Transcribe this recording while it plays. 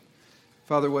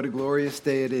Father, what a glorious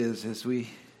day it is as we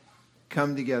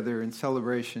come together in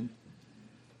celebration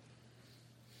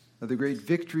of the great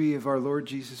victory of our Lord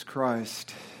Jesus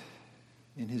Christ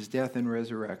in his death and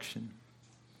resurrection.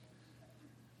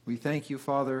 We thank you,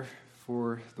 Father,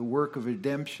 for the work of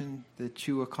redemption that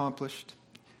you accomplished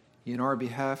in our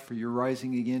behalf, for your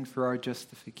rising again for our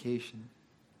justification.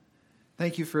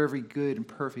 Thank you for every good and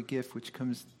perfect gift which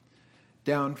comes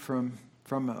down from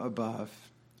above,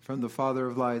 from the Father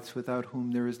of lights, without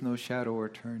whom there is no shadow or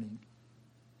turning.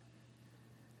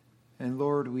 And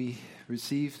Lord, we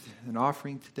received an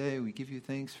offering today. We give you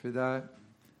thanks for that,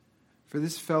 for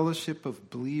this fellowship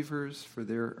of believers, for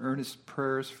their earnest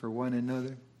prayers for one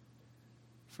another,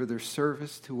 for their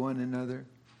service to one another.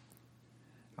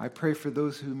 I pray for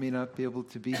those who may not be able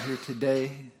to be here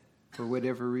today for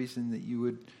whatever reason, that you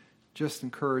would just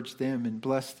encourage them and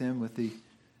bless them with the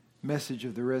message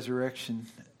of the resurrection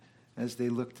as they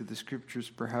look to the Scriptures,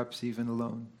 perhaps even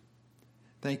alone.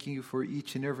 Thanking you for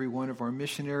each and every one of our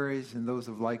missionaries and those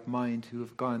of like mind who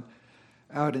have gone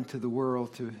out into the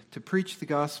world to preach the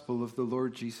gospel of the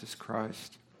Lord Jesus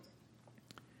Christ.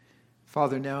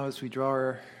 Father, now as we draw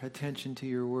our attention to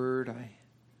your word, I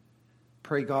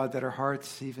pray, God, that our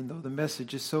hearts, even though the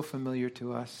message is so familiar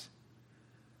to us,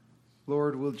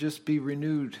 Lord, will just be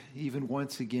renewed even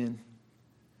once again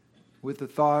with the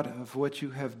thought of what you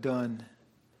have done,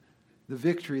 the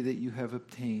victory that you have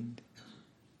obtained,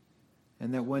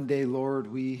 and that one day,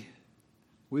 Lord, we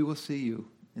will see you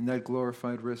in that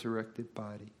glorified, resurrected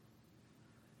body.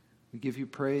 We give you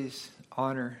praise,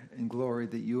 honor, and glory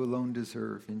that you alone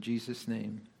deserve. In Jesus'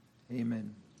 name,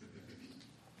 amen.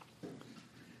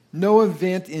 No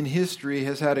event in history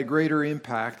has had a greater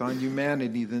impact on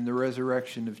humanity than the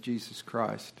resurrection of Jesus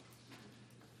Christ.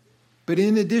 But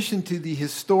in addition to the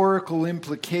historical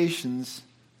implications,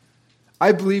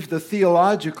 I believe the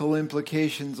theological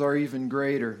implications are even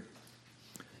greater.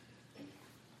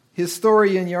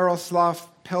 Historian Yaroslav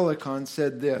Pelikan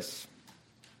said this.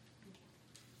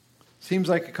 Seems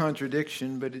like a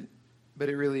contradiction, but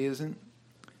it really isn't.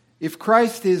 If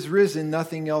Christ is risen,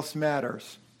 nothing else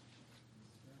matters.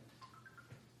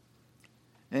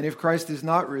 And if Christ is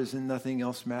not risen, nothing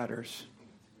else matters.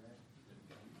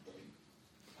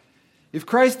 If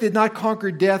Christ did not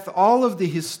conquer death, all of the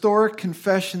historic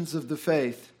confessions of the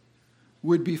faith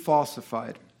would be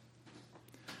falsified.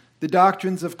 The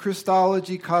doctrines of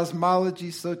Christology, cosmology,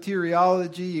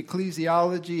 soteriology,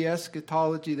 ecclesiology,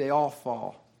 eschatology, they all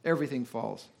fall. Everything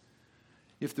falls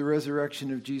if the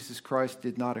resurrection of Jesus Christ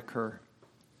did not occur.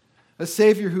 A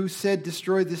Savior who said,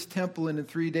 "Destroy this temple and in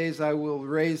 3 days I will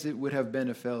raise it," would have been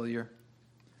a failure.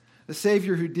 A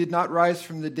Savior who did not rise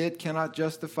from the dead cannot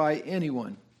justify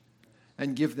anyone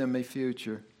and give them a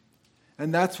future.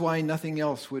 And that's why nothing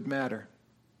else would matter.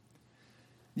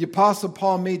 The Apostle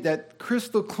Paul made that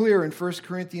crystal clear in 1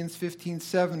 Corinthians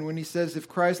 15:7 when he says, "If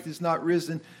Christ is not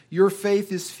risen, your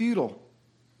faith is futile.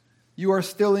 You are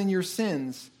still in your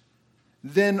sins.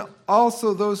 Then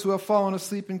also those who have fallen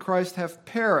asleep in Christ have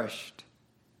perished.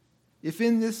 If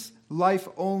in this life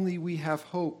only we have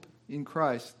hope in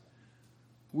Christ,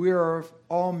 we are of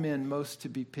all men most to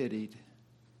be pitied.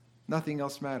 Nothing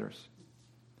else matters.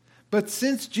 But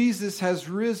since Jesus has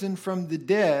risen from the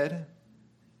dead,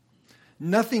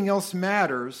 nothing else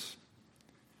matters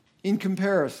in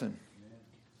comparison.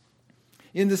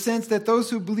 In the sense that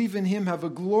those who believe in him have a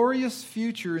glorious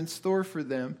future in store for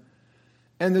them,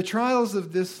 and the trials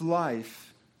of this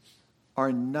life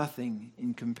are nothing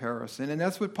in comparison." And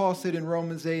that's what Paul said in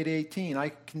Romans 8:18. "I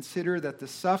consider that the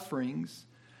sufferings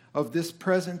of this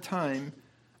present time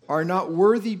are not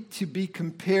worthy to be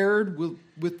compared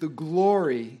with the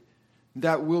glory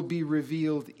that will be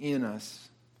revealed in us."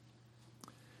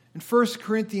 In 1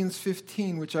 Corinthians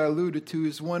 15, which I alluded to,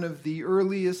 is one of the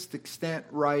earliest extant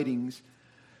writings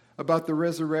about the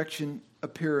resurrection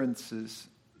appearances.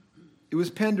 It was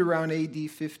penned around AD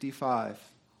 55.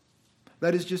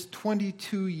 That is just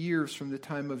 22 years from the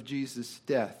time of Jesus'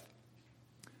 death.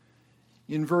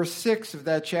 In verse 6 of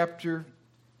that chapter,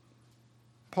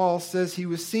 Paul says he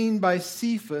was seen by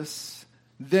Cephas,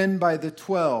 then by the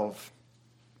 12.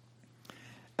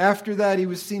 After that, he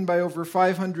was seen by over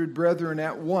 500 brethren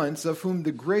at once, of whom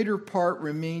the greater part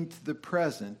remain to the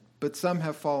present, but some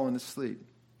have fallen asleep.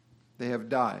 They have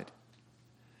died.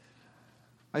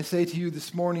 I say to you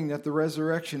this morning that the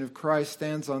resurrection of Christ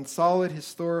stands on solid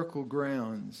historical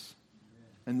grounds,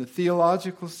 and the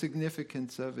theological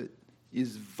significance of it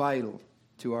is vital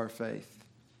to our faith.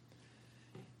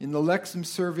 In the Lexham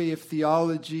Survey of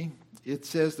Theology, it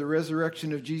says the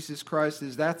resurrection of Jesus Christ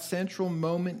is that central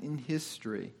moment in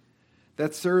history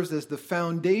that serves as the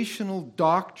foundational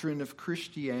doctrine of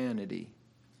Christianity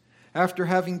after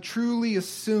having truly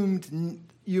assumed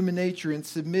human nature and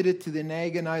submitted to the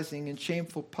agonizing and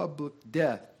shameful public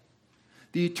death,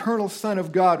 the eternal Son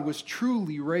of God was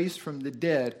truly raised from the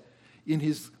dead in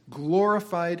his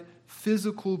glorified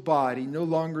physical body, no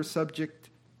longer subject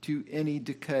to any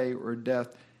decay or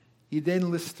death. He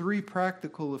then lists three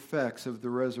practical effects of the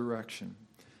resurrection.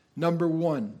 Number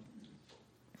one,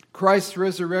 Christ's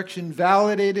resurrection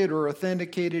validated or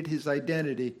authenticated his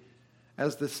identity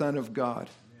as the Son of God.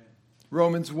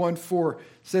 Romans 1:4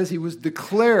 says he was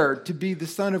declared to be the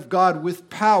Son of God with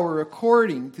power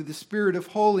according to the Spirit of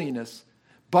holiness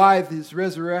by his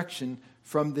resurrection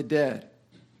from the dead.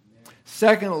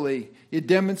 Secondly, it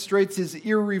demonstrates his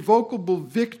irrevocable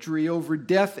victory over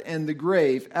death and the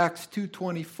grave. Acts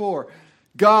 2:24.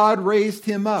 God raised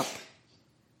him up,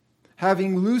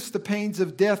 having loosed the pains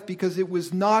of death, because it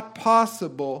was not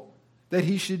possible that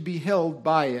he should be held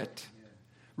by it.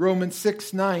 Romans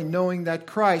 6:9, knowing that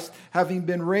Christ, having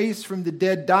been raised from the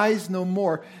dead, dies no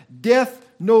more. Death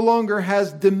no longer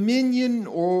has dominion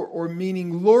or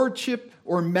meaning lordship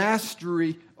or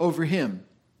mastery over him.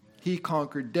 He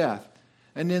conquered death.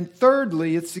 And then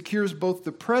thirdly, it secures both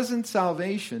the present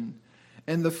salvation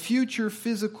and the future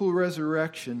physical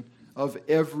resurrection of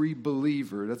every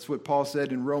believer. That's what Paul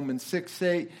said in Romans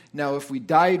 6:8. Now, if we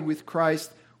died with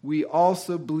Christ, we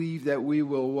also believe that we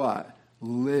will what?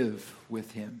 Live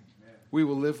with him. We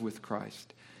will live with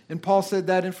Christ. And Paul said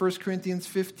that in 1 Corinthians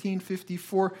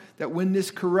 15:54, that when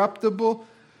this corruptible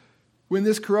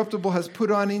has put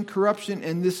on incorruption,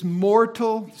 and this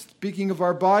mortal, speaking of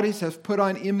our bodies, has put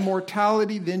on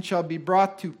immortality, then shall be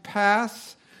brought to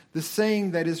pass the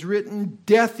saying that is written,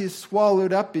 death is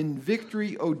swallowed up in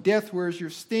victory. O death, where is your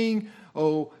sting?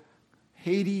 O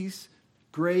Hades,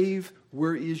 grave,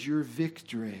 where is your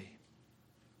victory?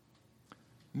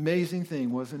 Amazing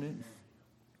thing, wasn't it?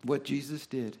 What Jesus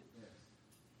did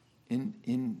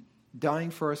in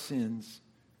dying for our sins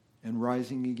and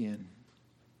rising again.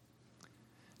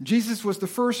 Jesus was the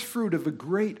first fruit of a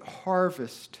great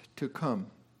harvest to come.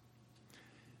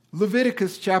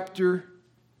 Leviticus chapter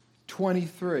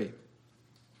 23.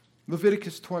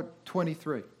 Leviticus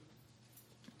 23.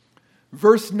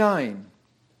 Verse 9.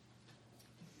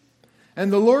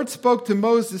 And the Lord spoke to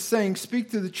Moses, saying,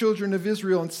 speak to the children of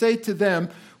Israel and say to them,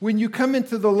 when you come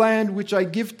into the land which I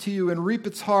give to you and reap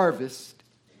its harvest,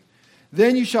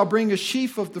 then you shall bring a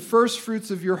sheaf of the first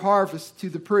fruits of your harvest to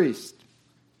the priest.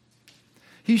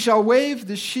 He shall wave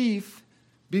the sheaf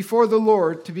before the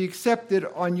Lord to be accepted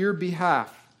on your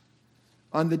behalf.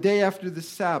 On the day after the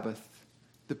Sabbath,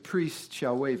 the priest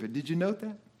shall wave it. Did you note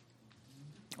that?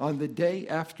 On the day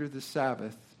after the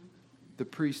Sabbath, the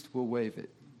priest will wave it.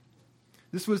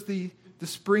 This was the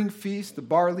spring feast, the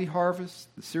barley harvest,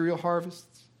 the cereal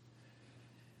harvests.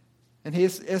 And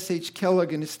S.H.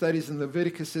 Kellogg in his studies in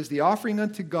Leviticus says, the offering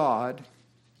unto God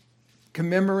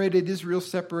commemorated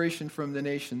Israel's separation from the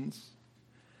nations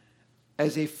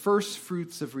as a first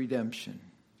fruits of redemption.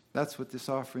 That's what this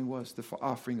offering was, the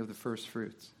offering of the first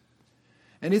fruits.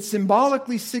 And it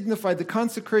symbolically signified the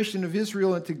consecration of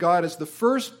Israel unto God as the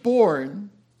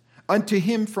firstborn unto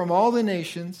him from all the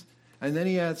nations. And then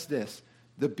he adds this,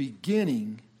 the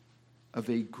beginning of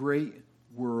a great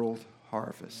world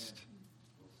harvest.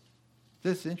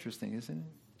 That's interesting, isn't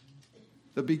it?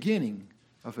 The beginning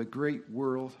of a great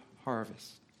world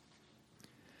harvest.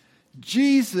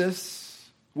 Jesus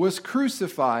was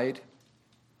crucified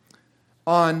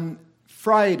on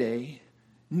Friday,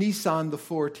 Nisan the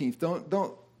 14th.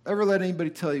 Don't ever let anybody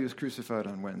tell you he was crucified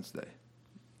on Wednesday.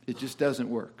 It just doesn't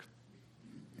work.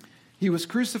 He was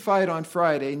crucified on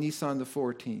Friday, Nisan the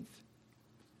 14th.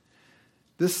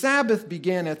 The Sabbath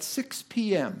began at 6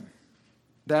 p.m.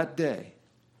 that day,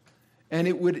 and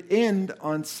it would end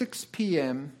on 6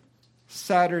 p.m.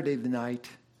 Saturday the night,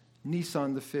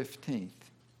 Nisan the 15th.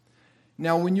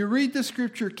 Now, when you read the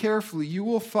scripture carefully, you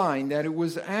will find that it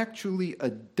was actually a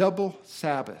double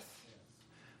Sabbath,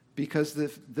 because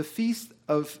the feast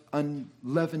of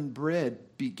unleavened bread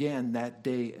began that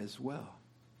day as well.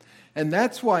 And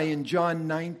that's why in John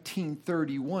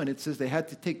 19:31, it says they had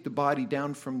to take the body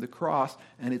down from the cross,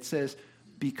 and it says,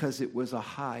 because it was a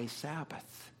high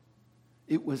Sabbath.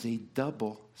 It was a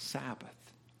double Sabbath.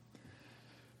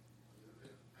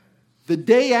 The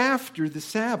day after the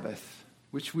Sabbath,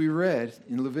 which we read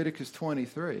in Leviticus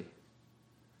 23,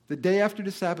 the day after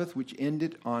the Sabbath, which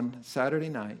ended on Saturday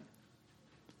night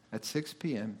at 6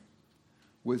 p.m.,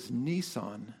 was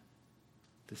Nisan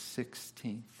the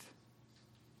 16th,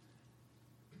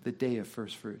 the day of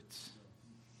first fruits.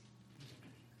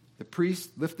 The priest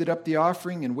lifted up the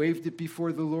offering and waved it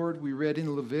before the Lord, we read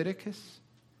in Leviticus.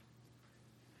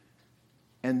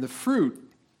 And the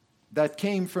fruit that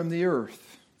came from the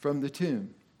earth, from the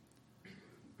tomb,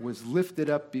 was lifted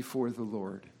up before the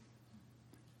Lord.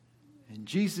 And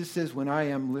Jesus says, when I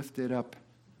am lifted up,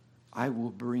 I will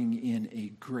bring in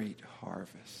a great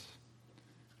harvest.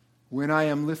 When I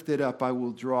am lifted up, I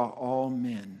will draw all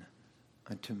men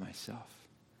unto myself.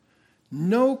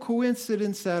 No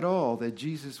coincidence at all that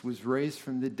Jesus was raised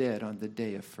from the dead on the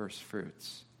day of first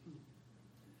fruits.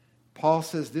 Paul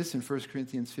says this in 1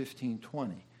 Corinthians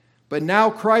 15:20. But now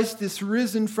Christ is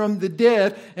risen from the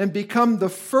dead and become the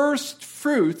first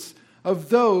fruits of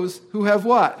those who have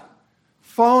what?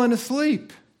 Fallen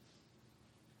asleep.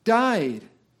 Died.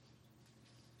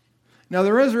 Now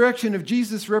the resurrection of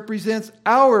Jesus represents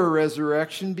our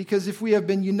resurrection, because if we have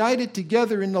been united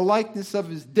together in the likeness of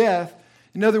his death,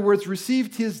 in other words,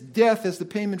 received his death as the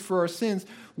payment for our sins,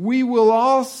 we will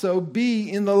also be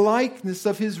in the likeness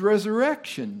of his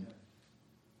resurrection.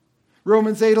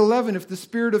 Romans 8:11, if the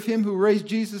spirit of him who raised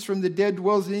Jesus from the dead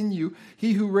dwells in you,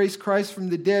 he who raised Christ from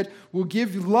the dead will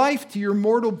give life to your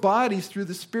mortal bodies through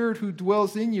the spirit who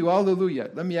dwells in you.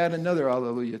 Hallelujah. Let me add another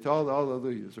hallelujah to all the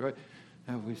hallelujahs, right?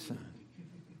 Have we sung?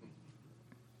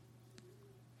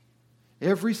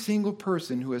 Every single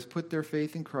person who has put their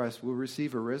faith in Christ will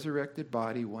receive a resurrected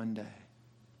body one day.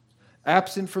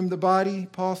 Absent from the body,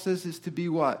 Paul says, is to be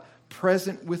what?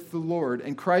 Present with the Lord.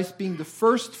 And Christ being the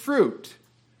first fruit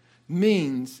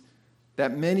means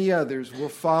that many others will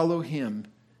follow him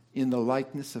in the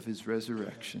likeness of his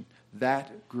resurrection.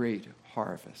 That great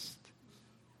harvest.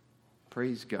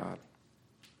 Praise God.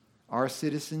 Our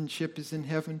citizenship is in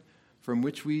heaven, from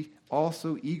which we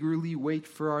also eagerly wait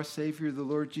for our Savior, the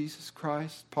Lord Jesus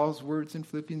Christ. Paul's words in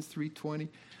Philippians 3:20,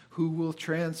 who will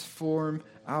transform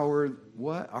our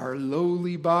what? Our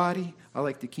lowly body. I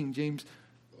like the King James,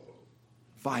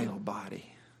 vile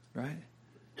body, right?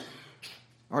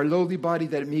 Our lowly body,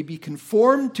 that it may be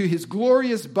conformed to his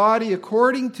glorious body,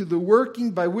 according to the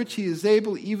working by which he is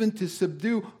able even to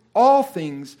subdue all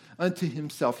things unto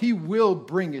himself. He will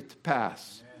bring it to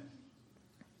pass.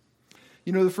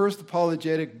 You know, the first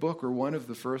apologetic book, or one of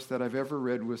the first that I've ever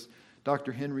read, was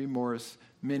Dr. Henry Morris'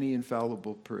 Many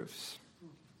Infallible Proofs.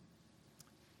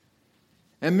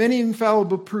 And many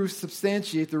infallible proofs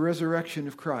substantiate the resurrection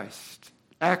of Christ.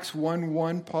 Acts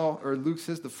 1:1, Luke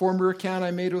says, the former account I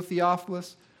made, O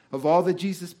Theophilus, of all that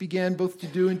Jesus began both to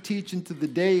do and teach unto the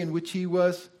day in which he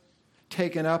was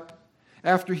taken up,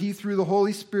 after he through the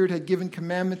Holy Spirit had given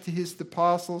commandment to his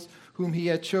apostles, whom he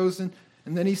had chosen.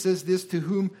 And then he says this, to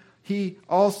whom he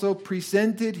also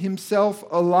presented himself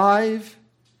alive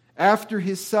after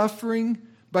his suffering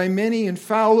by many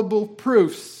infallible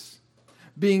proofs,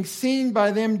 being seen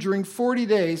by them during 40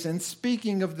 days, and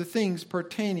speaking of the things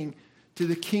pertaining to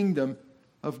the kingdom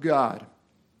of God.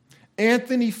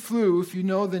 Anthony Flew, if you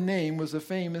know the name, was a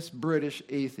famous British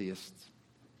atheist.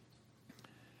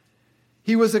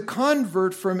 He was a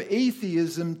convert from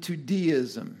atheism to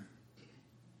deism.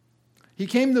 He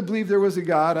came to believe there was a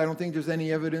God. I don't think there's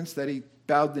any evidence that he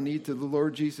bowed the knee to the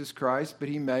Lord Jesus Christ, but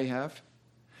he may have.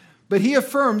 But he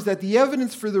affirms that the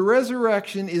evidence for the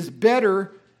resurrection is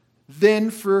better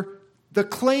than for the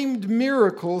claimed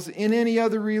miracles in any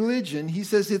other religion. He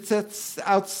says it's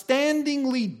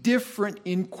outstandingly different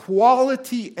in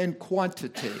quality and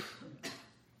quantity.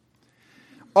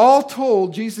 All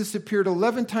told, Jesus appeared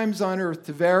 11 times on earth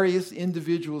to various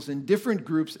individuals in different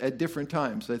groups at different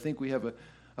times. I think we have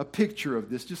a picture of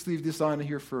this. Just leave this on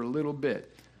here for a little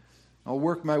bit. I'll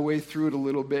work my way through it a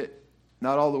little bit,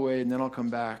 not all the way, and then I'll come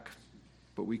back,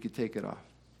 but we could take it off.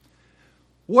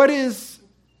 What is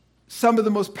some of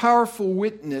the most powerful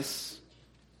witness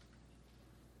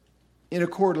in a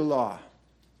court of law?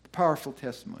 Powerful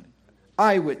testimony.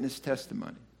 Eyewitness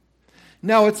testimony.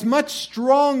 Now, it's much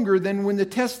stronger than when the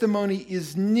testimony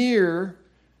is near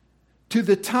to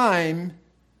the time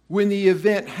when the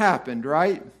event happened,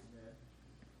 right?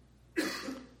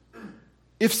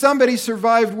 If somebody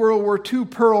survived World War II,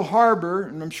 Pearl Harbor,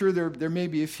 and I'm sure there may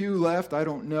be a few left, I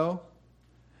don't know,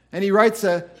 and he writes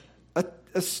a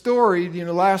story,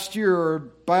 last year,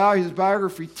 or his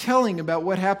biography, telling about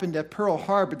what happened at Pearl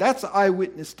Harbor. That's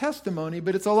eyewitness testimony,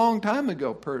 but it's a long time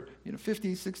ago,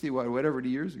 50, 60, whatever the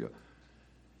years ago.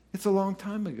 It's a long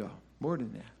time ago, more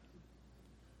than that.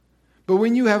 But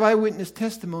when you have eyewitness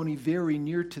testimony very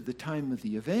near to the time of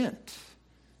the event,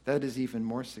 that is even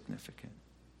more significant.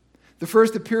 The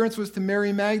first appearance was to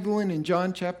Mary Magdalene in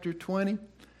John chapter 20.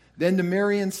 Then to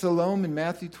Mary and Salome in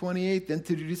Matthew 28. Then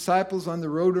to the disciples on the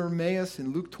road to Emmaus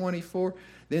in Luke 24.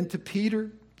 Then to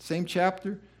Peter, same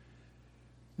chapter.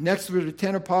 Next were the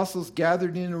 10 apostles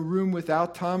gathered in a room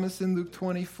without Thomas in Luke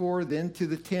 24. Then to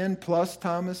the 10 plus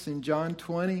Thomas in John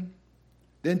 20.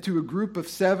 then to a group of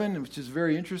 7, which is a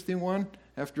very interesting one,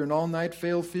 after an all-night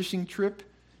failed fishing trip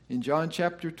in John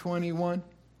chapter 21,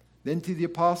 then to the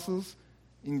apostles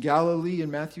in Galilee in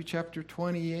Matthew chapter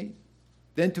 28,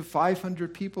 then to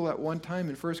 500 people at one time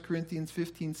in 1 Corinthians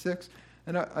 15:6.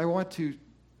 And I want to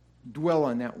dwell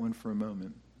on that one for a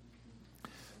moment.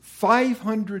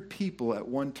 500 people at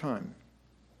one time.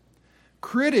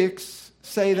 Critics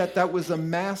say that was a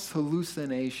mass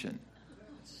hallucination.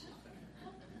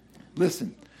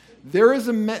 Listen, there is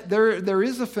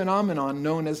a phenomenon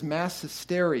known as mass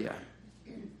hysteria,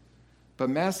 but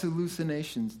mass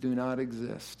hallucinations do not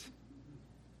exist.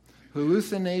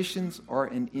 Hallucinations are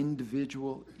an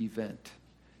individual event.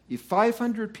 If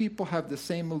 500 people have the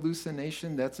same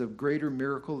hallucination, that's a greater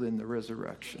miracle than the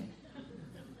resurrection.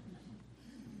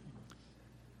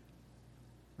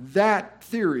 That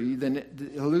theory, the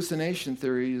hallucination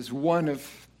theory, is one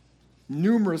of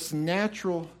numerous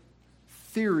natural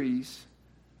theories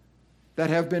that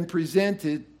have been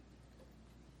presented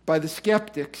by the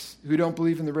skeptics who don't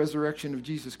believe in the resurrection of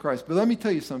Jesus Christ. But let me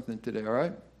tell you something today, all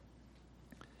right?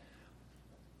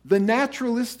 The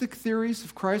naturalistic theories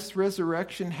of Christ's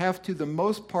resurrection have, to the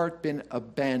most part, been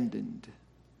abandoned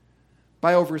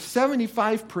by over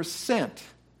 75%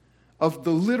 of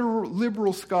the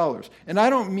liberal scholars. And I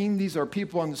don't mean these are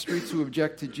people on the streets who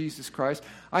object to Jesus Christ.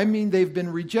 I mean they've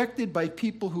been rejected by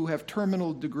people who have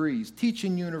terminal degrees, teach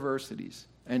in universities,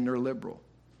 and they're liberal.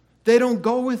 They don't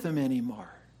go with him anymore.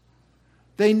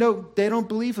 They don't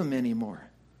believe him anymore.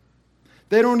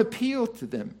 They don't appeal to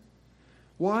them.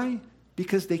 Why?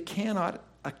 Because they cannot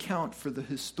account for the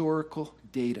historical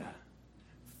data.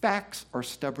 Facts are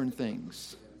stubborn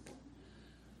things.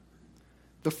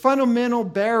 The fundamental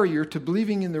barrier to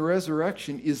believing in the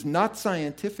resurrection is not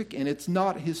scientific and it's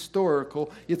not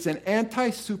historical. It's an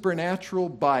anti-supernatural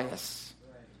bias.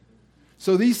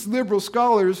 So these liberal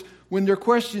scholars, when they're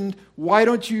questioned, why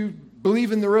don't you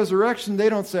believe in the resurrection? They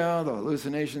don't say, the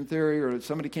hallucination theory, or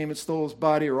somebody came and stole his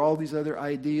body, or all these other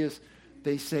ideas.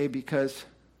 They say, because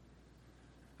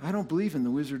I don't believe in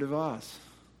the Wizard of Oz.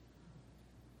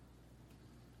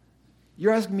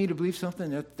 You're asking me to believe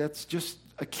something that's just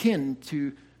akin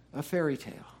to a fairy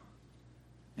tale.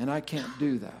 And I can't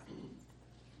do that.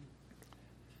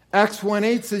 Acts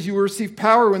 1:8 says, you will receive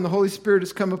power when the Holy Spirit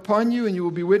has come upon you, and you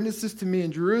will be witnesses to me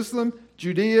in Jerusalem,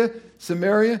 Judea,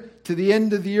 Samaria, to the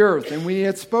end of the earth. And when he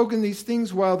had spoken these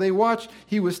things while they watched,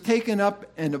 he was taken up,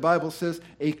 and the Bible says,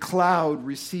 a cloud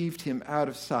received him out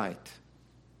of sight.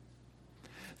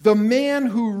 The man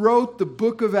who wrote the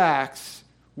book of Acts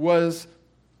was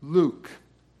Luke.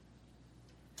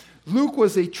 Luke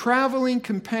was a traveling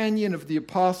companion of the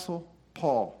Apostle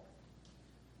Paul.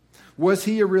 Was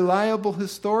he a reliable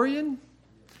historian?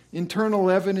 Internal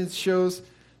evidence shows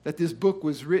that this book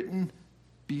was written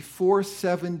before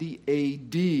 70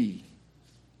 A.D.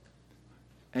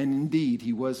 And indeed,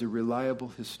 he was a reliable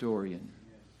historian.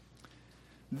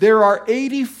 There are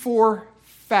 84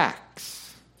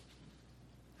 facts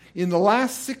in the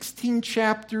last 16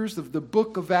 chapters of the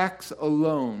book of Acts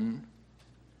alone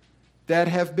that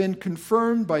have been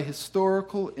confirmed by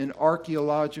historical and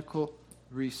archaeological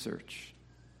research.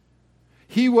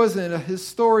 He was a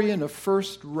historian of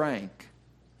first rank.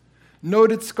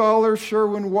 Noted scholar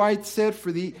Sherwin White said,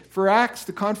 for Acts,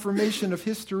 the confirmation of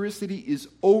historicity is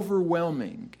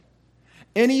overwhelming.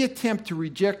 Any attempt to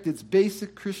reject its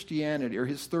basic Christianity or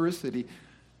historicity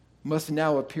must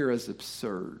now appear as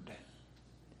absurd.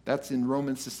 That's in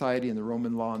Roman society and the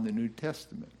Roman law in the New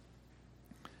Testament.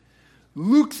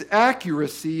 Luke's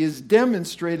accuracy is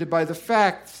demonstrated by the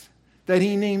fact that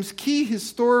he names key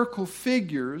historical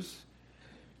figures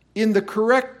in the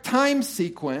correct time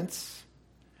sequence,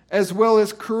 as well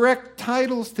as correct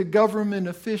titles to government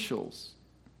officials.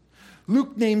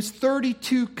 Luke names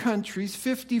 32 countries,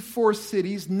 54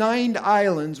 cities, 9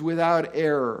 islands without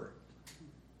error.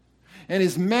 And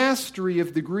his mastery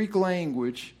of the Greek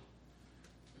language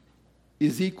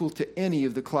is equal to any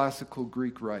of the classical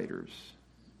Greek writers.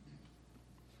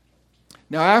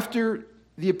 Now, after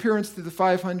the appearance to the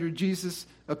 500, Jesus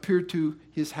appeared to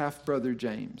his half-brother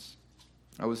James.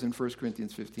 I was in 1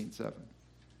 Corinthians 15:7.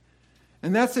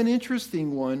 And that's an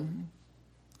interesting one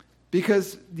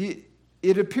because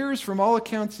it appears from all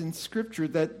accounts in Scripture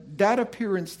that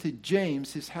appearance to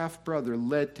James, his half-brother,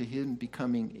 led to him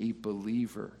becoming a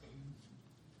believer.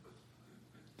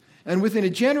 And within a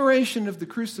generation of the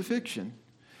crucifixion,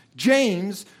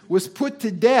 James was put to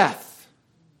death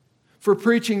for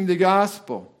preaching the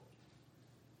gospel.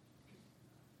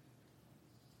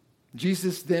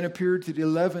 Jesus then appeared to the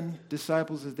 11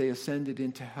 disciples as they ascended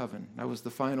into heaven. That was the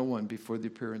final one before the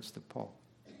appearance to Paul.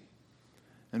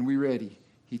 And we read,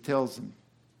 he tells them,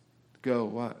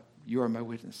 Go, you are my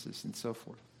witnesses, and so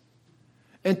forth.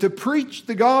 And to preach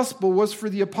the gospel was for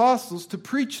the apostles to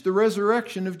preach the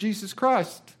resurrection of Jesus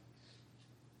Christ.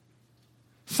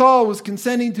 Saul was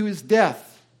consenting to his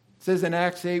death, it says in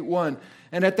Acts 8:1.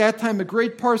 And at that time a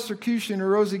great persecution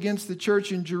arose against the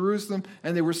church in Jerusalem,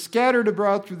 and they were scattered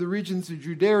abroad through the regions of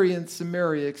Judea and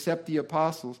Samaria, except the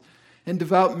apostles. And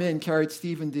devout men carried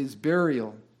Stephen to his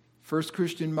burial, first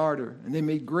Christian martyr, and they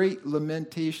made great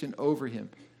lamentation over him.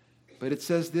 But it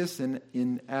says this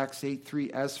in Acts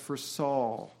 8:3, as for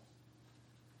Saul,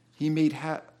 he made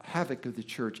havoc of the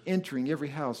church, entering every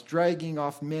house, dragging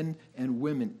off men and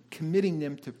women, committing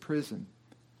them to prison.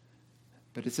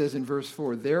 But it says in verse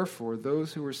 4, therefore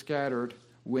those who were scattered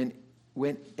went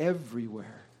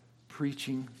everywhere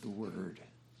preaching the word.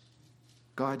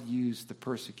 God used the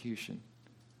persecution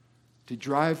to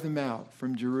drive them out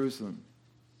from Jerusalem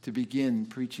to begin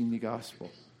preaching the gospel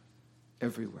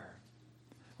everywhere.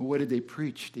 Well, what did they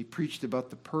preach? They preached about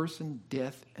the person,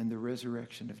 death, and the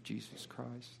resurrection of Jesus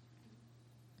Christ.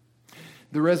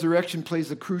 The resurrection plays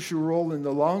a crucial role in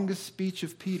the longest speech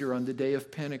of Peter on the day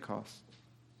of Pentecost.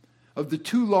 Of the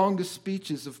two longest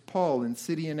speeches of Paul in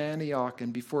city in Antioch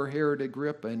and before Herod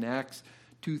Agrippa in Acts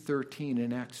 2:13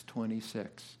 and Acts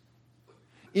 26.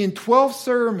 In 12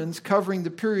 sermons covering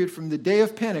the period from the day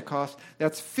of Pentecost,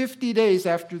 that's 50 days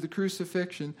after the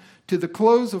crucifixion, to the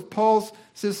close of Paul's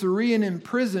Caesarean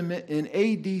imprisonment in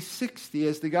AD 60,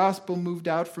 as the gospel moved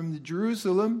out from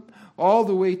Jerusalem all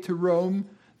the way to Rome,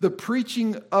 the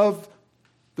preaching of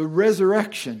the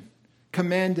resurrection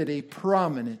commanded a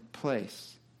prominent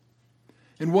place.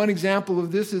 And one example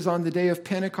of this is on the day of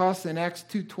Pentecost in Acts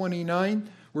 2:29,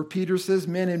 where Peter says,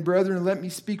 men and brethren, let me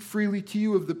speak freely to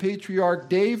you of the patriarch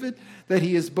David, that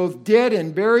he is both dead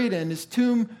and buried, and his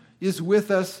tomb is with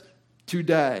us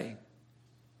today.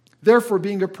 Therefore,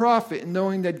 being a prophet, and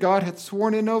knowing that God had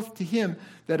sworn an oath to him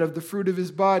that of the fruit of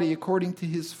his body, according to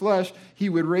his flesh, he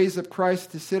would raise up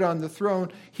Christ to sit on the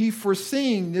throne, he,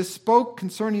 foreseeing this, spoke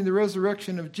concerning the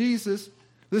resurrection of Jesus,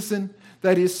 listen,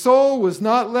 that his soul was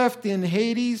not left in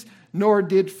Hades, nor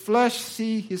did his flesh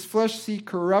see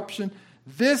corruption.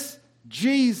 This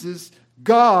Jesus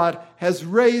God has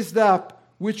raised up,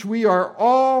 which we are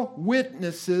all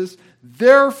witnesses,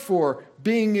 therefore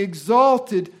being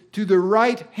exalted to the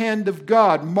right hand of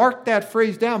God. Mark that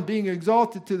phrase down, being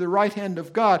exalted to the right hand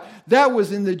of God. That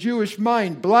was in the Jewish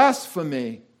mind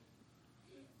blasphemy.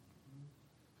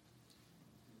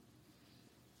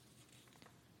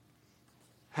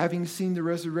 Having seen the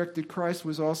resurrected Christ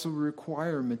was also a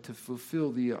requirement to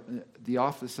fulfill the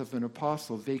office of an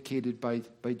apostle vacated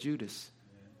by Judas.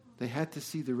 They had to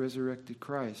see the resurrected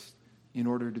Christ in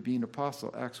order to be an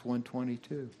apostle, Acts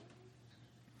 1:22.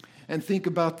 And think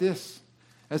about this.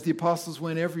 As the apostles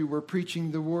went everywhere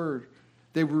preaching the word,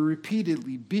 they were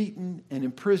repeatedly beaten and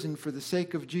imprisoned for the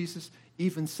sake of Jesus,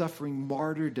 even suffering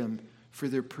martyrdom for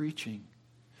their preaching.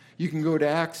 You can go to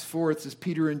Acts 4. It says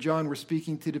Peter and John were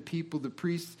speaking to the people. The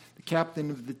priests, the captain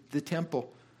of the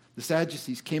temple, the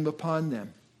Sadducees came upon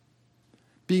them,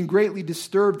 being greatly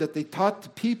disturbed that they taught the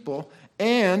people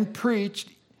and preached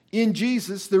in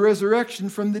Jesus the resurrection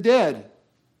from the dead.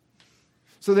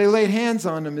 So they laid hands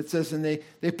on him, it says, and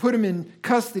they put him in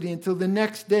custody until the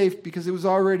next day because it was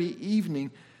already evening.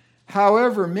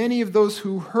 However, many of those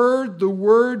who heard the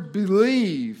word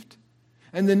believed,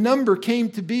 and the number came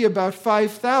to be about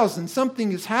 5,000.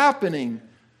 Something is happening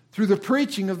through the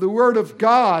preaching of the Word of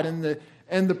God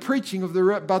and the preaching of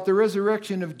about the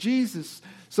resurrection of Jesus.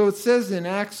 So it says in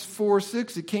Acts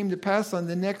 4:6, it came to pass on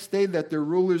the next day that their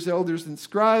rulers, elders, and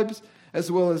scribes,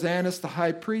 as well as Annas the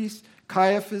high priest,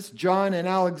 Caiaphas, John, and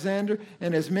Alexander,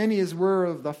 and as many as were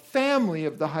of the family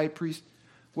of the high priest,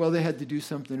 well, they had to do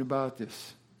something about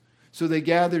this. So they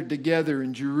gathered together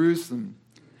in Jerusalem.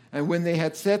 And when they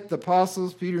had set the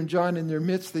apostles, Peter and John, in their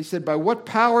midst, they said, by what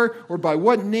power or by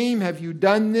what name have you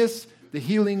done this, the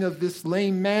healing of this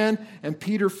lame man? And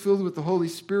Peter, filled with the Holy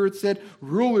Spirit, said,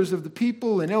 rulers of the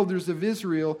people and elders of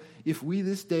Israel, if we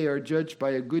this day are judged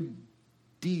by a good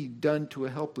deed done to a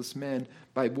helpless man,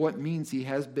 by what means he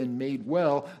has been made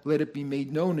well, let it be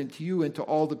made known unto you and to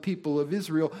all the people of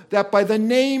Israel, that by the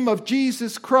name of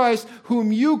Jesus Christ,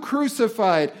 whom you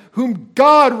crucified, whom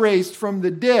God raised from the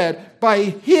dead, by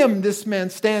him this man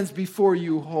stands before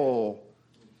you whole.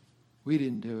 We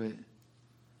didn't do it.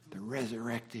 The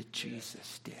resurrected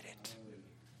Jesus did it.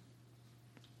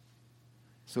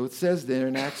 So it says there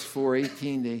in Acts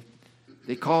 4:18,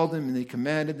 they called them and they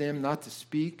commanded them not to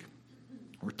speak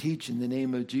or teach in the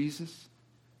name of Jesus.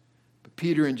 But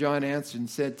Peter and John answered and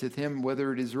said to him,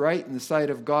 whether it is right in the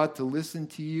sight of God to listen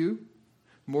to you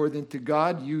more than to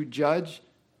God, you judge.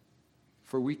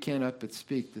 For we cannot but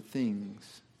speak the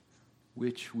things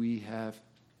which we have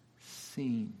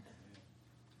seen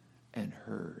and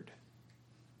heard.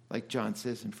 Like John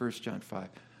says in 1 John 5,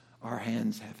 our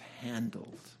hands have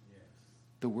handled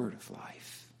the word of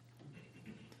life.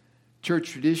 Church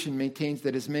tradition maintains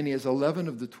that as many as 11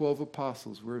 of the 12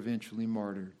 apostles were eventually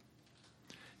martyred.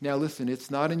 Now listen,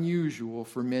 it's not unusual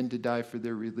for men to die for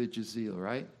their religious zeal,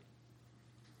 right?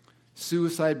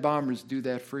 Suicide bombers do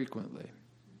that frequently.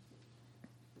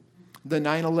 The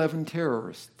 9/11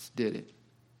 terrorists did it.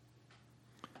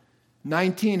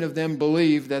 19 of them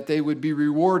believed that they would be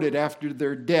rewarded after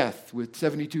their death with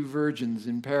 72 virgins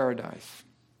in paradise.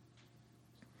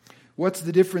 What's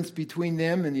the difference between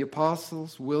them and the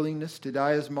apostles' willingness to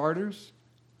die as martyrs?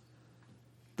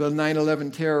 The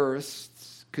 9/11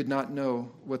 terrorists could not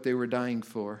know what they were dying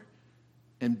for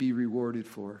and be rewarded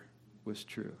for was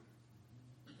true.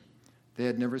 They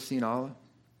had never seen Allah.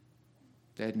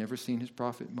 They had never seen his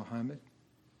prophet Muhammad.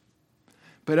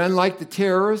 But unlike the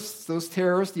terrorists,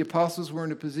 the apostles were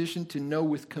in a position to know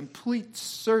with complete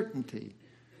certainty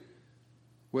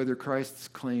whether Christ's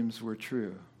claims were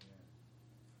true.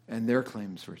 And their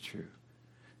claims were true.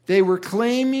 They were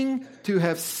claiming to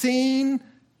have seen,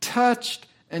 touched,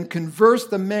 and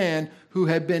conversed the man who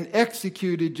had been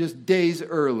executed just days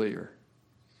earlier.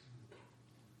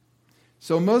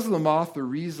 So Muslim author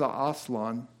Reza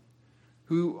Aslan,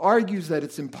 who argues that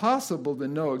it's impossible to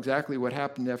know exactly what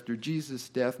happened after Jesus'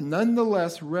 death,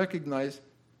 nonetheless recognized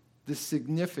the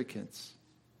significance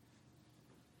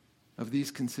of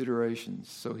these considerations.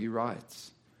 So he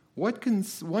writes, one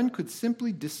could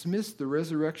simply dismiss the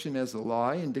resurrection as a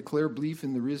lie and declare belief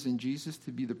in the risen Jesus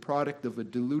to be the product of a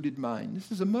deluded mind.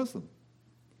 This is a Muslim.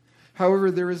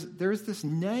 However, there is this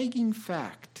nagging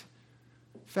fact.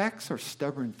 Facts are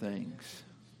stubborn things.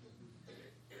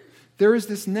 There is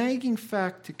this nagging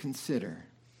fact to consider.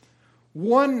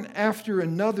 One after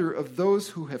another of those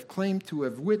who have claimed to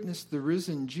have witnessed the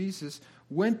risen Jesus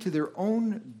went to their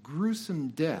own gruesome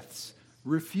deaths,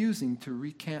 refusing to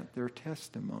recant their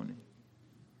testimony.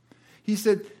 He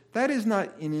said, that is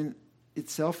not in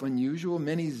itself unusual.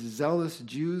 Many zealous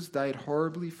Jews died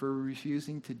horribly for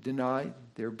refusing to deny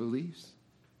their beliefs.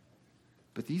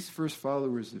 But these first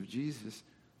followers of Jesus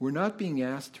were not being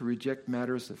asked to reject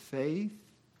matters of faith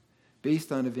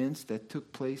based on events that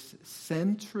took place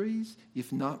centuries,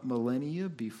 if not millennia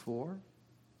before.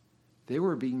 They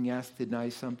were being asked to deny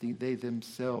something they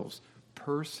themselves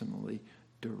personally,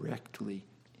 directly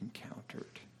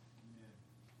encountered.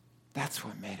 That's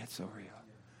what made it so real.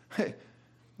 Hey,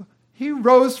 he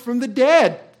rose from the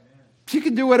dead. You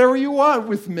can do whatever you want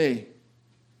with me.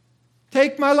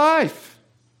 Take my life.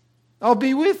 I'll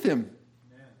be with him.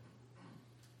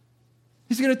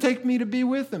 He's going to take me to be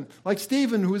with him. Like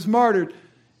Stephen, who was martyred,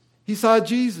 he saw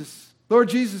Jesus. Lord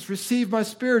Jesus, receive my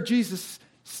spirit. Jesus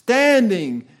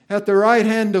standing at the right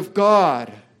hand of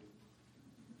God.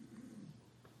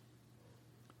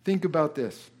 Think about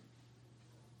this.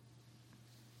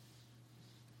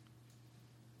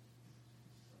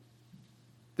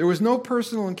 There was no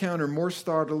personal encounter more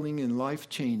startling and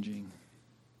life-changing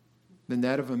than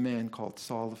that of a man called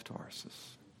Saul of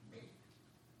Tarsus.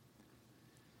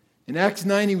 In Acts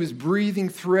 9, he was breathing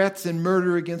threats and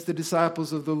murder against the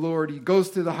disciples of the Lord. He goes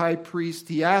to the high priest.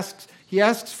 He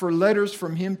asks for letters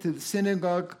from him to the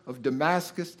synagogue of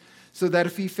Damascus, so that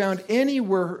if he found any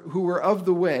who were of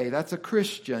the way, that's a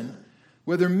Christian,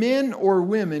 whether men or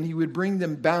women, he would bring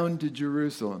them bound to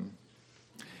Jerusalem.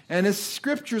 And as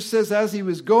Scripture says, as he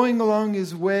was going along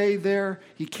his way there,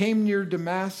 he came near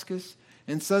Damascus,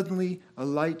 and suddenly a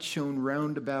light shone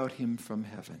round about him from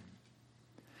heaven.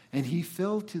 And he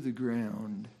fell to the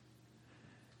ground,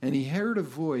 and he heard a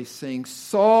voice saying,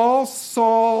 Saul,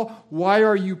 Saul, why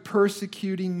are you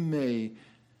persecuting me?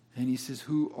 And he says,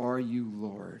 who are you,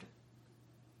 Lord?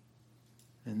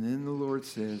 And then the Lord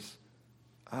says,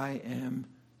 I am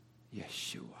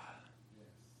Yeshua,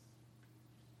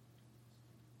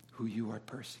 who you are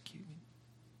persecuting.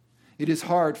 It is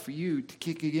hard for you to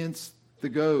kick against the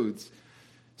goads.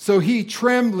 So he,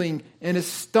 trembling and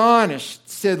astonished,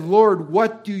 said, Lord,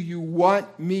 what do you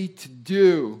want me to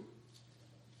do?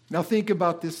 Now think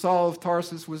about this. Saul of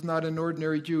Tarsus was not an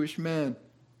ordinary Jewish man.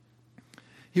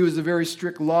 He was a very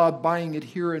strict law-abiding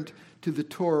adherent to the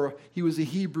Torah. He was a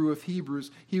Hebrew of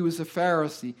Hebrews. He was a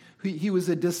Pharisee. He was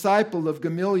a disciple of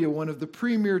Gamaliel, one of the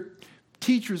premier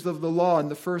teachers of the law in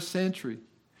the first century.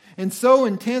 And so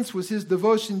intense was his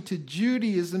devotion to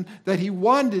Judaism that he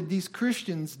wanted these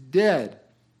Christians dead.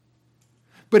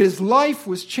 But his life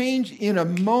was changed in a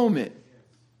moment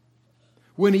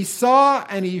when he saw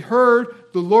and he heard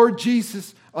the Lord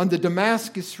Jesus on the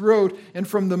Damascus road. And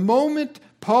from the moment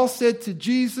Paul said to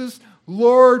Jesus,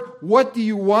 Lord, what do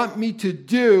you want me to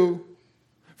do?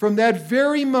 From that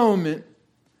very moment,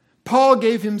 Paul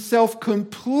gave himself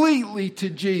completely to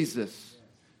Jesus.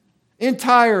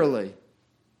 Entirely.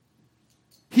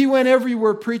 He went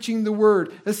everywhere preaching the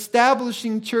word,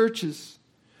 establishing churches,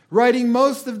 writing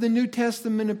most of the New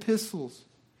Testament epistles,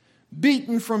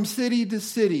 beaten from city to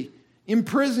city,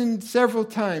 imprisoned several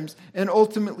times, and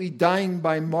ultimately dying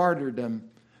by martyrdom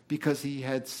because he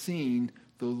had seen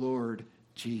the Lord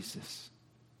Jesus.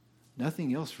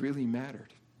 Nothing else really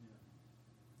mattered.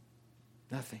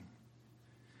 Nothing.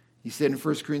 He said in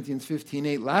 1 Corinthians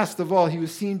 15:8, last of all, he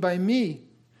was seen by me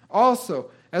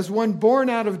also as one born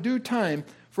out of due time.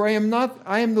 For I am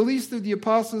the least of the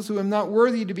apostles who am not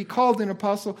worthy to be called an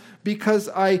apostle because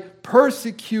I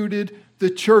persecuted the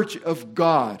church of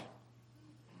God.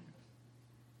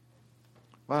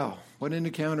 Wow, what an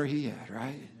encounter he had,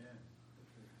 right?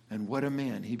 And what a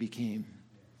man he became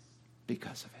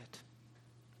because of it.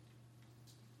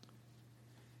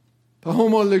 The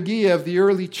homologia of the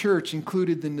early church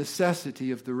included the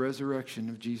necessity of the resurrection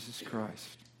of Jesus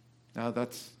Christ. Now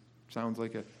that sounds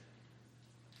like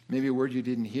maybe a word you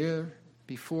didn't hear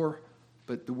before,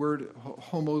 but the word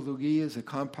homologia is a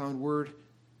compound word.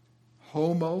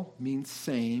 Homo means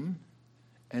same,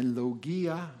 and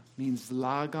logia means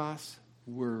logos,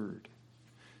 word.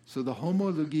 So the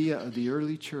homologia of the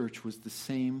early church was the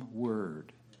same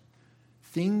word.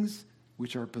 Things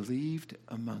which are believed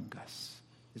among us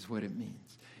is what it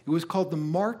means. It was called the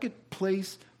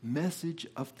marketplace message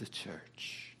of the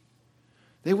church.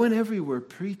 They went everywhere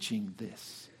preaching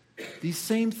these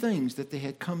same things that they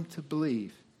had come to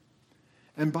believe.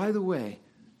 And by the way,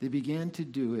 they began to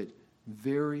do it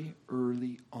very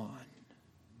early on.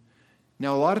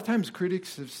 Now, a lot of times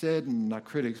critics have said, and not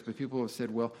critics, but people have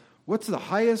said, well, what's the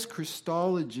highest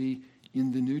Christology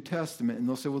in the New Testament? And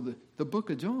they'll say, well, the book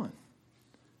of John.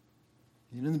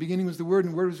 And in the beginning was the Word,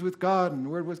 and the Word was with God, and the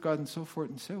Word was God, and so forth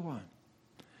and so on.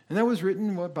 And that was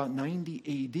written, about 90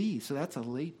 A.D., so that's a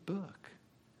late book.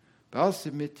 But I'll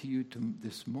submit to you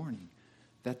this morning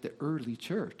that the early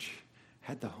church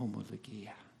had the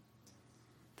homologia,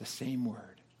 the same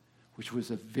word, which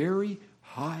was a very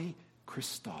high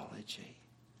Christology,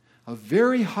 a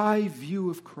very high view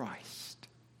of Christ.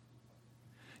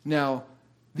 Now,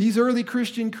 these early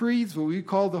Christian creeds, what we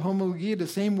call the homologia, the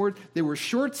same word, they were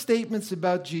short statements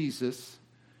about Jesus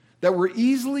that were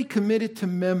easily committed to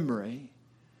memory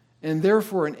and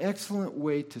therefore an excellent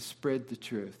way to spread the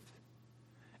truth.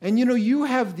 And you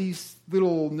have these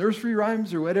little nursery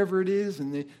rhymes or whatever it is,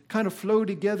 and they kind of flow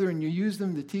together, and you use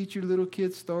them to teach your little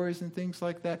kids stories and things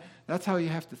like that. That's how you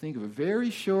have to think of it. Very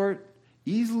short,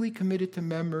 easily committed to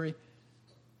memory,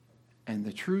 and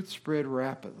the truth spread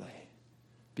rapidly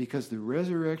because the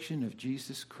resurrection of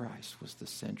Jesus Christ was the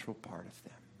central part of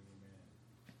them.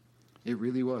 It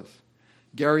really was.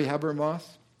 Gary Habermas,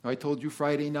 I told you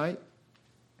Friday night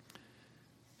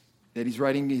that he's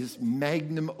writing his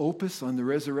magnum opus on the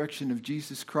resurrection of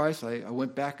Jesus Christ. I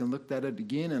went back and looked at it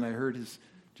again, and I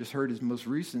just heard his most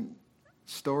recent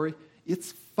story.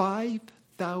 It's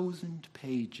 5,000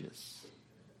 pages.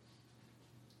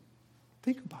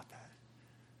 Think about that.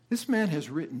 This man has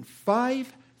written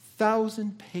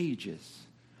 5,000 pages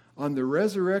on the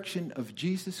resurrection of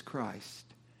Jesus Christ,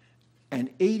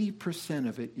 and 80%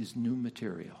 of it is new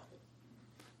material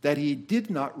that he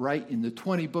did not write in the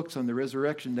 20 books on the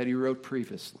resurrection that he wrote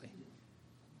previously.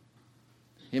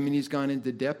 He's gone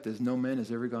into depth as no man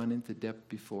has ever gone into depth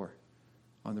before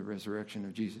on the resurrection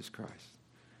of Jesus Christ.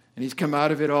 And he's come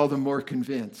out of it all the more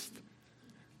convinced.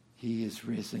 He is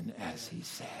risen as he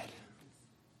said.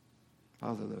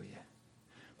 Hallelujah.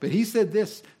 But he said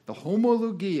this, the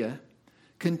homologia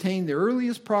contained the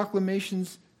earliest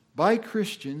proclamations by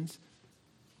Christians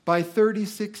by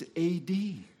 36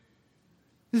 A.D.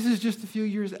 This is just a few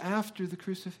years after the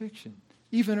crucifixion,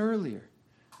 even earlier.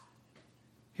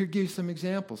 Here give you some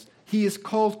examples. He is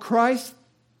called Christ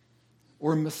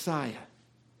or Messiah.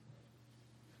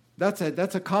 That's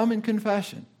a common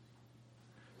confession.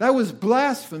 That was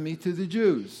blasphemy to the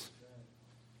Jews.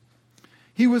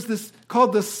 He was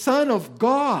called the Son of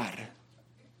God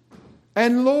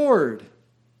and Lord.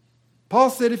 Paul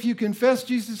said, if you confess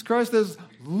Jesus Christ as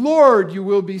Lord, you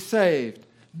will be saved.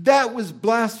 That was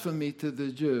blasphemy to the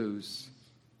Jews.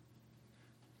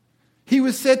 He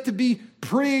was said to be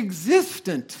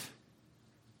pre-existent.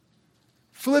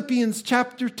 Philippians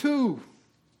chapter 2.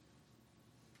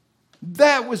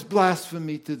 That was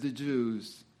blasphemy to the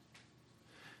Jews.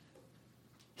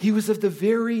 He was of the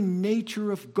very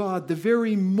nature of God, the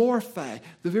very morphe,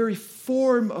 the very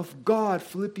form of God,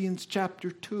 Philippians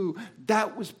chapter 2.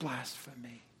 That was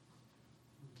blasphemy.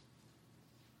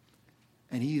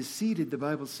 And he is seated, the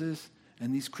Bible says,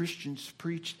 and these Christians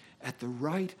preached at the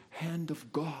right hand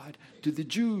of God to the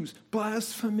Jews.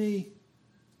 Blasphemy.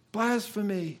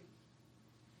 Blasphemy.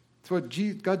 That's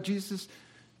what got Jesus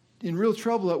in real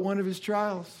trouble at one of his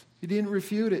trials. He didn't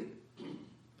refute it.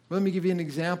 Let me give you an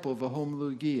example of a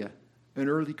homologia, an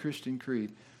early Christian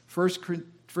creed. 1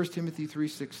 Timothy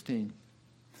 3:16.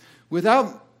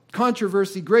 Without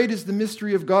controversy, great is the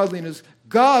mystery of godliness.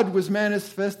 God was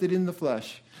manifested in the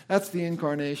flesh. That's the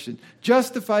incarnation.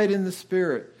 Justified in the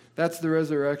Spirit. That's the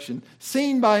resurrection.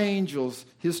 Seen by angels,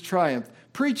 his triumph.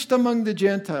 Preached among the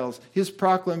Gentiles, his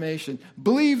proclamation.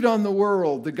 Believed on the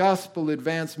world, the gospel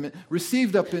advancement.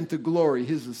 Received up into glory,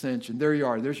 his ascension. There you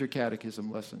are. There's your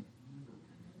catechism lesson.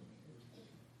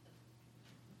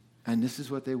 And this is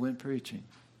what they went preaching.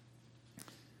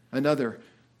 Another,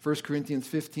 1 Corinthians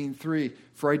 15:3.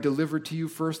 For I delivered to you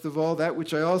first of all that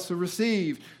which I also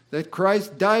received, that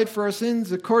Christ died for our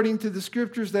sins according to the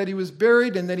Scriptures, that he was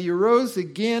buried, and that he arose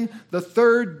again the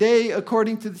third day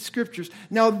according to the Scriptures.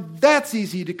 Now that's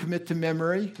easy to commit to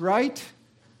memory, right?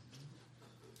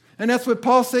 And that's what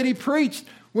Paul said he preached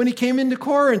when he came into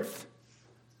Corinth.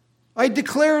 I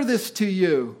declare this to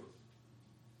you.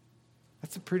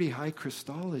 That's a pretty high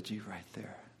Christology right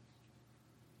there.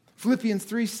 Philippians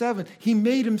 3:7, he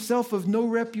made himself of no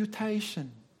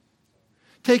reputation,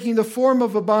 taking the form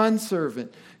of a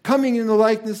bondservant, coming in the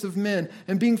likeness of men,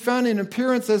 and being found in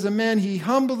appearance as a man, he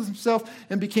humbled himself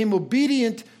and became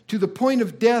obedient to the point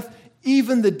of death,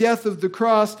 even the death of the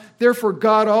cross. Therefore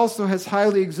God also has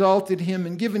highly exalted him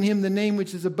and given him the name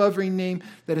which is above every name,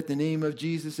 that at the name of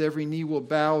Jesus every knee will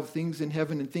bow, of things in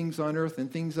heaven and things on earth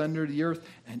and things under the earth,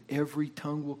 and every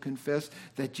tongue will confess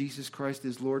that Jesus Christ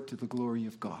is Lord, to the glory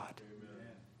of God.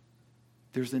 Amen.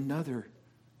 There's another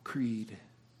creed.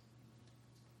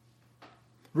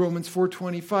 Romans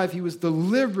 4:25, he was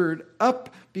delivered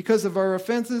up because of our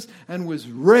offenses and was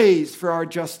raised for our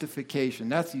justification.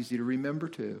 That's easy to remember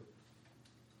too.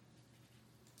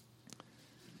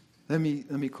 Let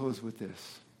me close with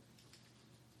this.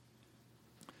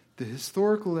 The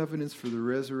historical evidence for the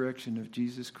resurrection of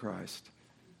Jesus Christ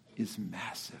is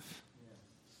massive.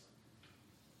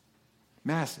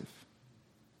 Massive.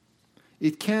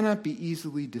 It cannot be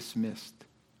easily dismissed.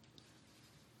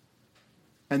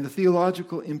 And the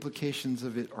theological implications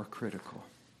of it are critical.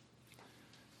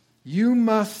 You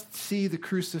must see the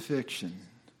crucifixion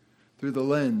through the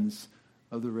lens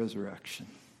of the resurrection.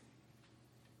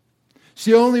 It's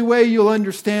the only way you'll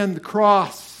understand the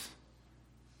cross.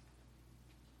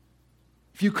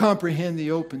 If you comprehend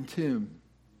the open tomb,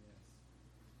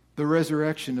 the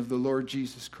resurrection of the Lord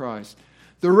Jesus Christ.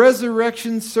 The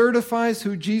resurrection certifies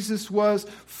who Jesus was,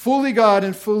 fully God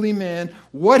and fully man,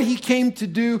 what he came to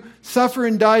do, suffer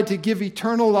and die to give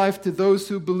eternal life to those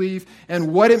who believe,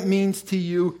 and what it means to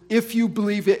you if you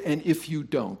believe it and if you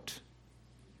don't.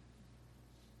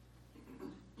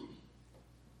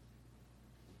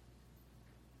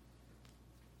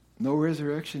 No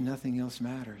resurrection, nothing else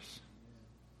matters.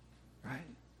 Right?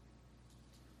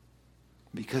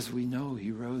 Because we know he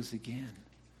rose again.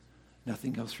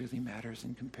 Nothing else really matters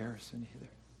in comparison either.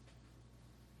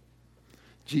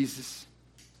 Jesus,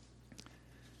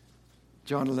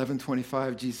 John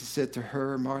 11:25, Jesus said to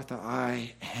her, Martha,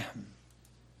 I am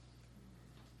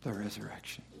the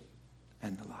resurrection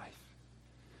and the life.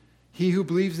 He who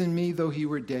believes in me, though he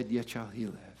were dead, yet shall he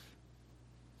live.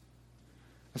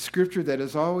 A scripture that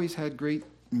has always had great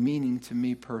meaning to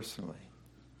me personally.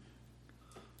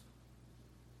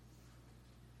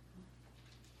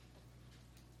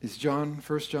 Is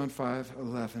 1 John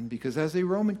 5:11, because as a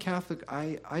Roman Catholic,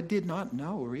 I did not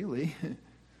know, really.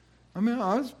 I mean,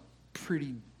 I was a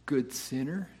pretty good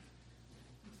sinner,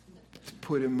 to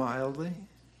put it mildly.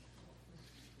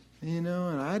 And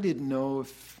I didn't know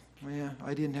if,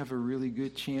 I didn't have a really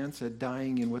good chance at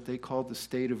dying in what they called the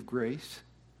state of grace.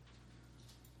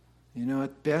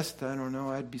 At best, I don't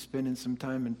know, I'd be spending some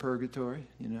time in purgatory,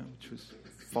 which was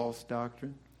false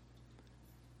doctrine.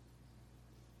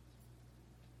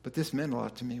 But this meant a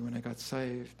lot to me when I got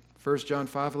saved. 1 John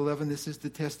 5:11, this is the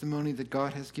testimony that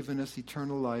God has given us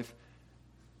eternal life,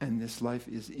 and this life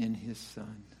is in his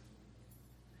Son.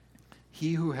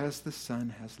 He who has the Son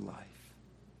has life.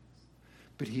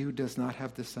 But he who does not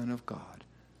have the Son of God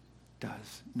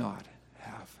does not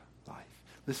have life.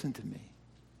 Listen to me,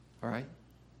 all right?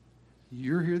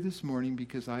 You're here this morning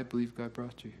because I believe God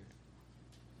brought you here.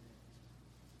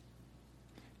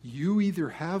 You either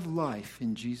have life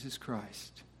in Jesus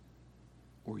Christ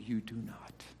or you do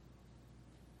not.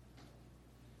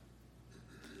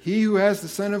 He who has the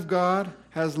Son of God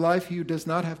has life. He who does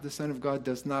not have the Son of God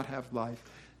does not have life.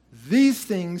 These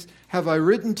things have I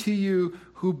written to you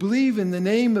who believe in the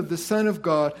name of the Son of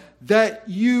God, that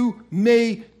you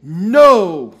may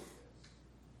know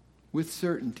with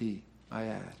certainty, I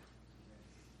add,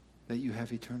 that you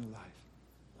have eternal life.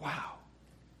 Wow.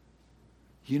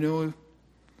 You know,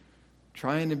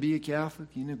 trying to be a Catholic,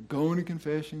 going to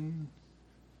confession,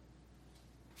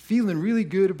 feeling really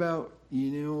good about,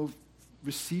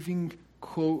 receiving,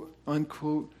 quote,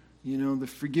 unquote, the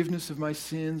forgiveness of my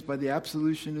sins by the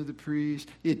absolution of the priest.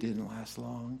 It didn't last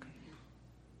long.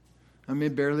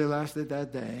 It barely lasted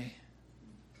that day.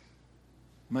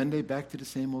 Monday, back to the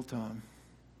same old Tom.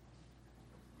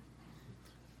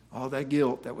 All that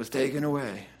guilt that was taken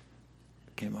away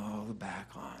came all back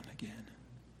on again.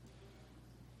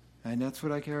 And that's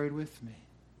what I carried with me.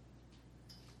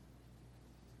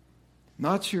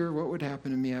 Not sure what would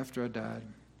happen to me after I died.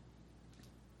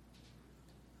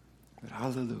 But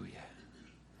hallelujah.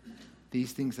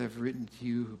 These things I've written to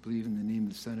you who believe in the name of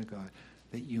the Son of God,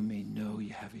 that you may know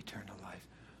you have eternal life.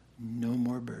 No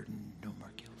more burden, no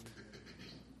more guilt.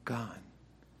 Gone.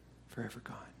 Forever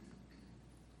gone.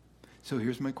 So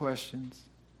here's my questions.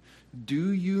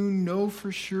 Do you know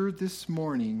for sure this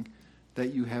morning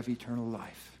that you have eternal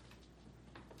life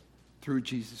through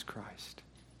Jesus Christ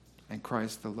and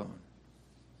Christ alone?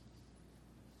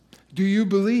 Do you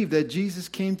believe that Jesus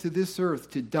came to this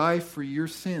earth to die for your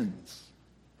sins?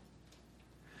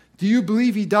 Do you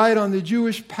believe he died on the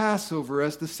Jewish Passover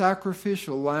as the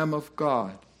sacrificial Lamb of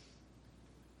God?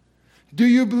 Do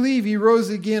you believe he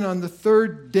rose again on the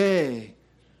third day,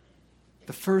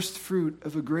 the first fruit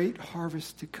of a great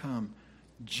harvest to come,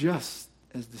 just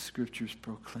as the Scriptures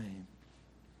proclaim?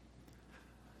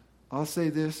 I'll say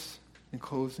this in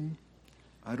closing.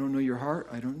 I don't know your heart.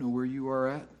 I don't know where you are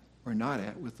at or not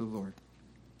at with the Lord.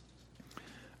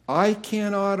 I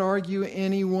cannot argue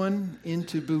anyone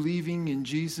into believing in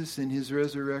Jesus and his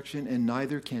resurrection, and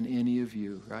neither can any of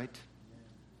you, right?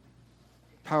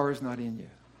 Power is not in you.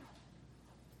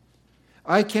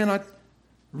 I cannot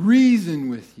reason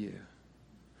with you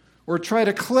or try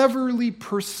to cleverly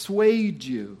persuade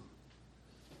you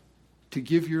to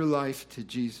give your life to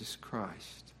Jesus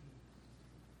Christ.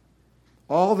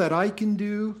 All that I can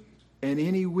do, and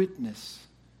any witness,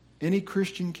 any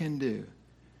Christian can do,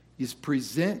 is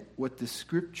present what the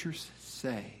Scriptures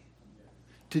say,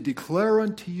 to declare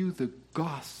unto you the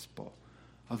gospel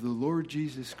of the Lord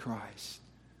Jesus Christ,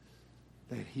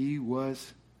 that he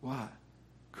was what?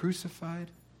 Crucified,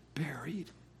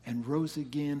 buried, and rose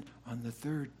again on the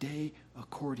third day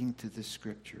according to the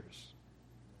Scriptures.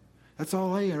 That's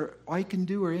all I can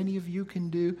do, or any of you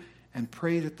can do, and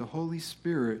pray that the Holy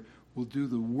Spirit will do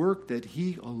the work that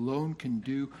he alone can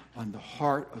do on the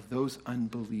heart of those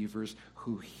unbelievers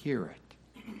who hear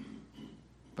it.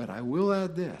 But I will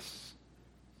add this.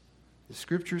 The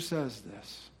Scripture says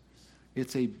this.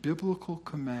 It's a biblical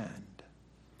command.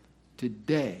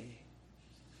 Today,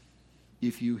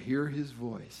 if you hear his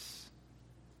voice,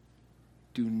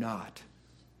 do not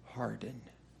harden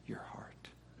your heart.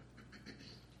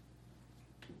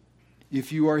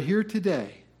 If you are here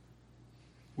today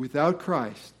without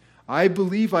Christ, I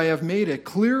believe I have made a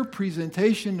clear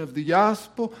presentation of the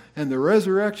gospel and the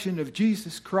resurrection of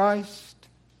Jesus Christ.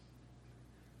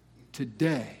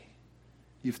 Today,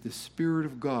 if the Spirit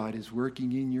of God is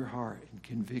working in your heart and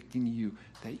convicting you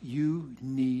that you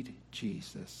need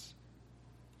Jesus,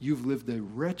 you've lived a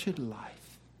wretched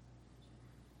life.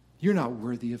 You're not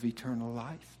worthy of eternal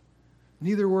life.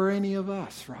 Neither were any of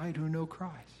us, right, who know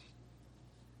Christ.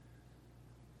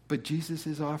 But Jesus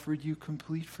has offered you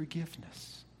complete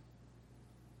forgiveness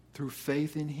through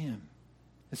faith in him.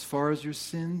 As far as your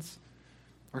sins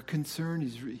are concerned,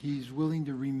 he's willing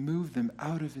to remove them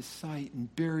out of his sight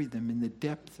and bury them in the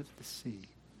depths of the sea.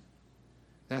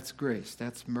 That's grace.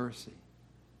 That's mercy.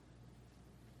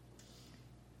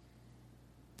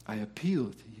 I appeal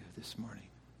to you this morning.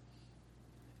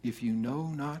 If you know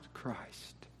not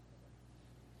Christ,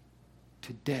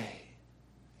 today,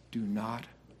 do not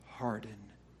harden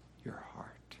your heart.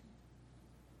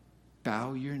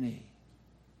 Bow your knee.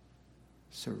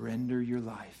 Surrender your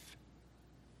life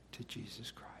to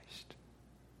Jesus Christ.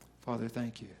 Father,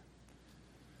 thank you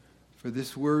for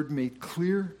this word made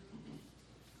clear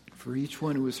for each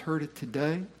one who has heard it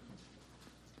today,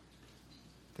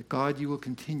 that God, you will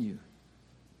continue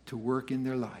to work in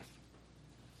their life,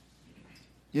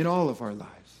 in all of our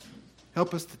lives.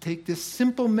 Help us to take this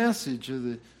simple message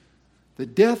of the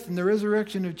death and the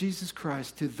resurrection of Jesus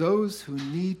Christ to those who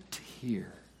need to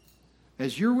hear.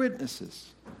 As your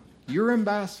witnesses, your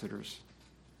ambassadors,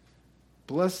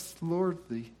 bless, Lord,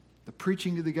 the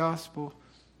preaching of the gospel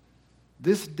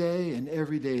this day and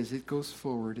every day as it goes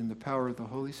forward in the power of the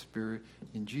Holy Spirit.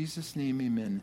 In Jesus' name, amen.